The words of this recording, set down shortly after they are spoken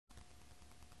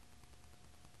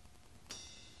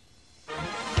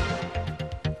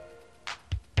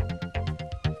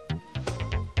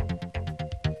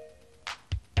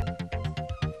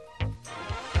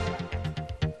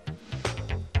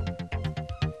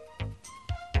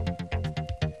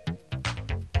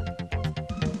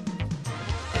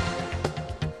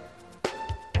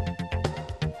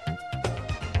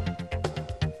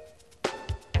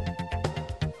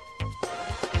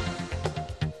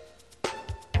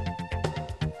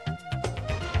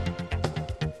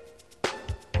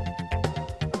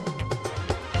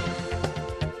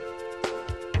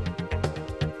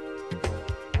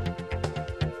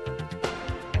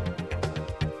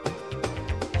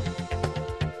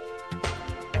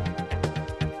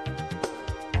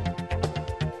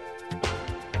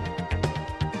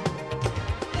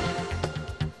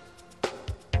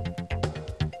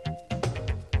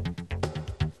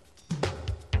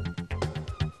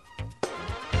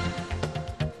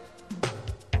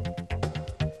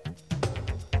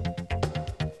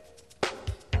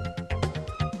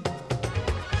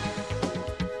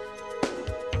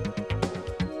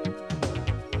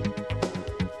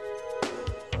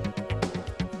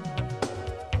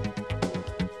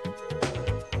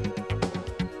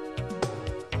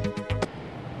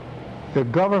The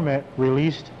government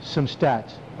released some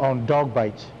stats on dog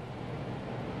bites.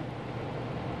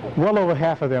 Well over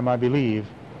half of them, I believe,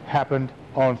 happened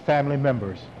on family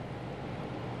members.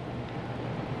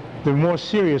 The more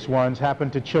serious ones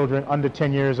happened to children under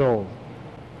 10 years old.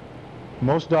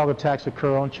 Most dog attacks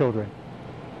occur on children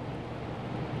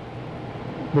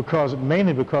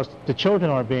mainly because the children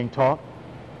aren't being taught.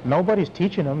 Nobody's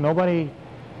teaching them.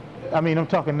 I'm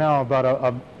talking now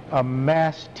about a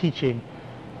mass teaching,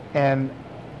 and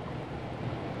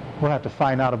we'll have to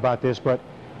find out about this, but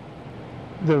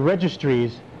the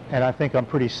registries, and I think I'm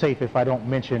pretty safe if I don't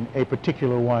mention a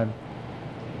particular one,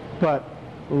 but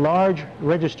large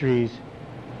registries,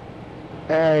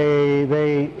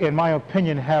 they, in my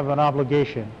opinion, have an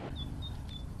obligation.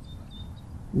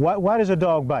 Why does a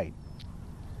dog bite?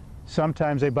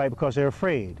 Sometimes they bite because they're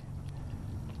afraid.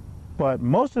 But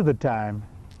most of the time,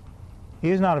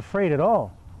 he's not afraid at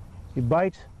all. He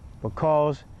bites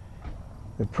because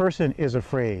the person is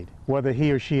afraid. Whether he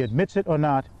or she admits it or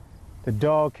not, the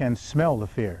dog can smell the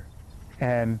fear.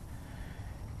 And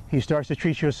he starts to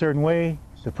treat you a certain way,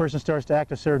 the person starts to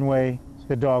act a certain way,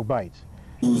 the dog bites.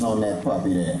 Who's on that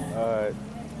puppy there? All right.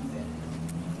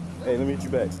 Hey, let me get you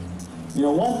back. You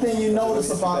know, one thing you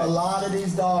notice about a lot of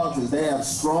these dogs is they have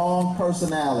strong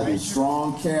personality,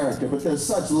 strong character, but they're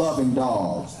such loving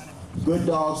dogs. Good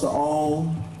dogs to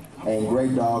own and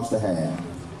great dogs to have.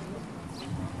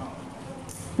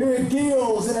 Here at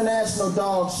Gill's International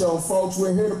Dog Show, folks,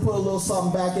 we're here to put a little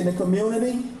something back in the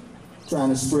community, trying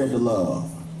to spread the love.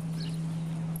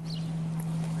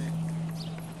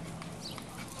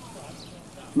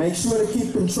 Make sure to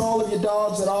keep control of your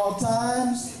dogs at all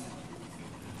times,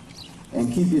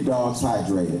 and keep your dogs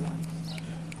hydrated.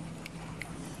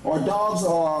 Our dogs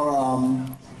are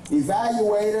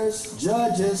evaluators,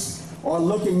 judges, are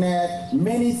looking at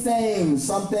many things,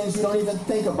 some things you don't even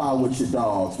think about with your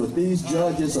dogs, but these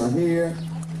judges are here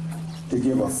to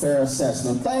give a fair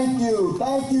assessment. Thank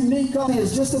you, Nico. He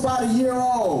is just about a year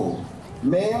old,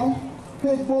 male,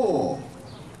 pit bull.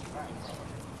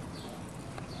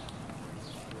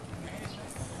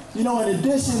 You know, in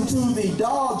addition to the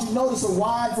dogs, you notice a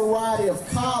wide variety of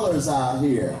collars out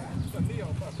here.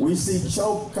 We see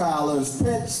choke collars,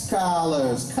 pitch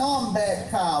collars,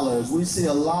 combat collars. We see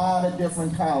a lot of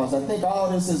different collars. I think all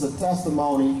this is a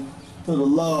testimony to the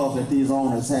love that these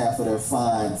owners have for their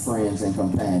fine friends and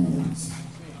companions.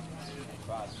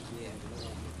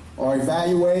 Our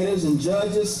evaluators and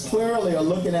judges clearly are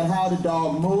looking at how the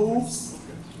dog moves,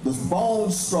 the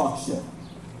bone structure,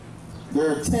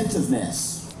 their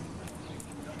attentiveness,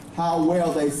 how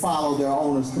well they follow their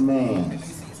owner's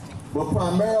commands. But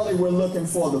primarily we're looking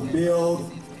for the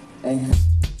build and